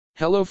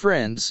Hello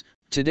friends,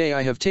 today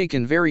I have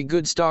taken very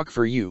good stock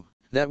for you,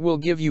 that will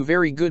give you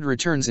very good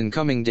returns in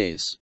coming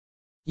days.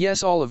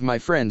 Yes, all of my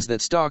friends,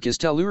 that stock is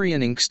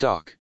Tellurian Inc.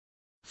 stock.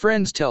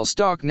 Friends, Tell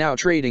stock now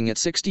trading at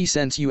 60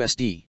 cents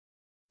USD.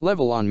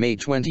 Level on May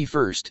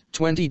 21,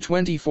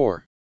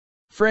 2024.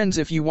 Friends,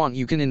 if you want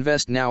you can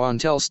invest now on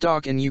Tell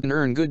stock and you can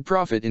earn good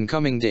profit in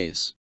coming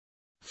days.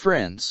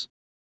 Friends,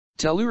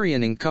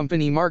 Tellurian Inc.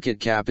 company market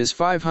cap is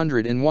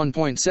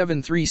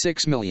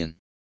 501.736 million.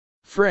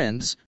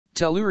 Friends,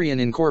 Tellurian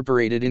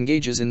Incorporated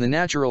engages in the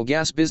natural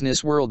gas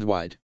business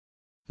worldwide.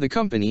 The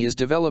company is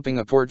developing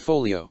a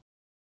portfolio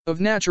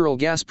of natural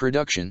gas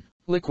production,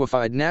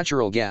 liquefied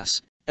natural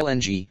gas,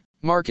 LNG,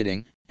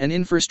 marketing, and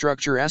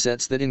infrastructure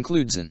assets that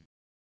includes an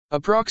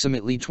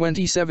approximately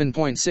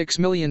 27.6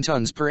 million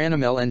tons per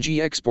annum LNG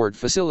export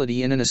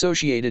facility and an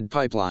associated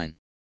pipeline.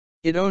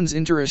 It owns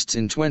interests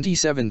in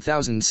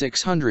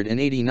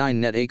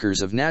 27,689 net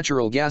acres of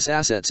natural gas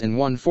assets and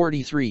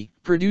 143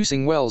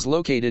 producing wells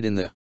located in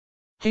the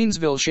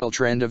Haynesville Shale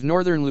Trend of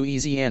northern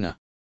Louisiana.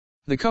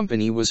 The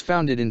company was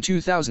founded in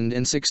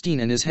 2016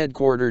 and is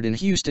headquartered in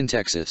Houston,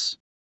 Texas.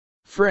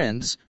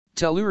 Friends,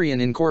 Tellurian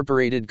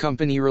Incorporated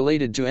company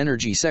related to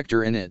energy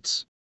sector and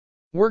it's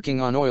working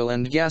on oil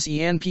and gas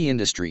E&P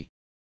industry.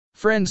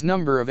 Friends,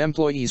 number of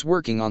employees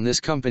working on this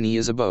company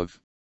is above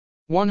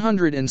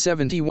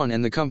 171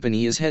 and the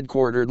company is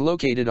headquartered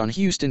located on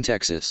Houston,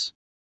 Texas,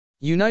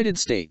 United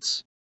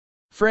States.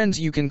 Friends,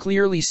 you can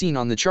clearly seen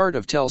on the chart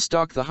of Tell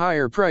stock the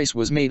higher price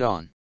was made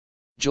on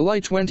July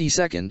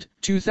 22,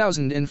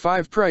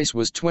 2005. Price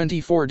was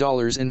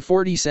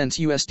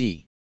 $24.40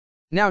 USD.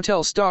 Now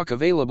Tell stock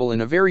available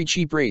in a very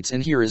cheap rates,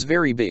 and here is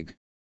very big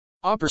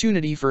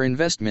opportunity for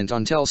investment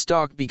on Tell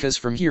stock because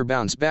from here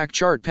bounce back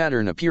chart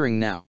pattern appearing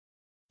now.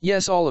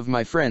 Yes, all of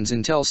my friends,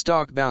 in Tell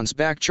stock bounce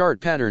back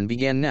chart pattern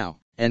began now,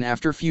 and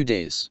after few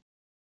days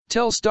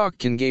Tell stock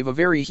can gave a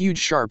very huge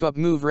sharp up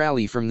move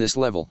rally from this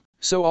level.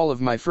 So all of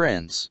my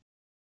friends,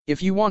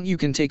 if you want you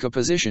can take a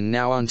position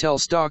now on Tell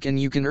stock and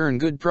you can earn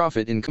good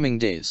profit in coming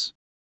days.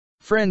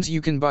 Friends,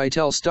 you can buy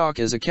Tell stock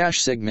as a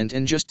cash segment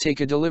and just take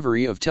a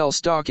delivery of Tell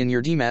stock in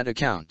your demat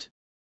account.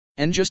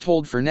 And just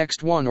hold for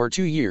next 1 or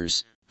 2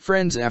 years.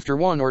 Friends, after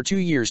 1 or 2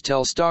 years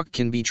Tell stock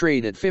can be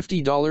traded at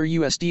 $50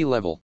 USD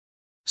level.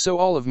 So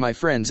all of my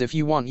friends, if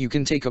you want you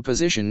can take a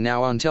position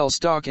now on Tell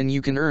stock and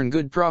you can earn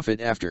good profit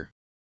after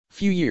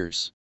few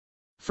years.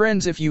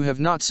 Friends, if you have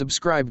not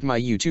subscribed my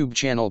YouTube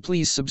channel,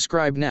 please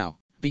subscribe now,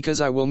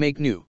 because I will make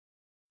new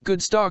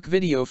good stock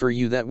video for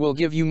you that will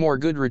give you more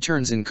good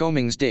returns in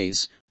coming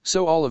days.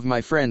 So all of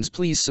my friends,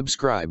 please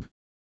subscribe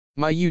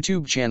my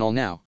YouTube channel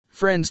now.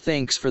 Friends,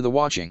 thanks for the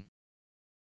watching.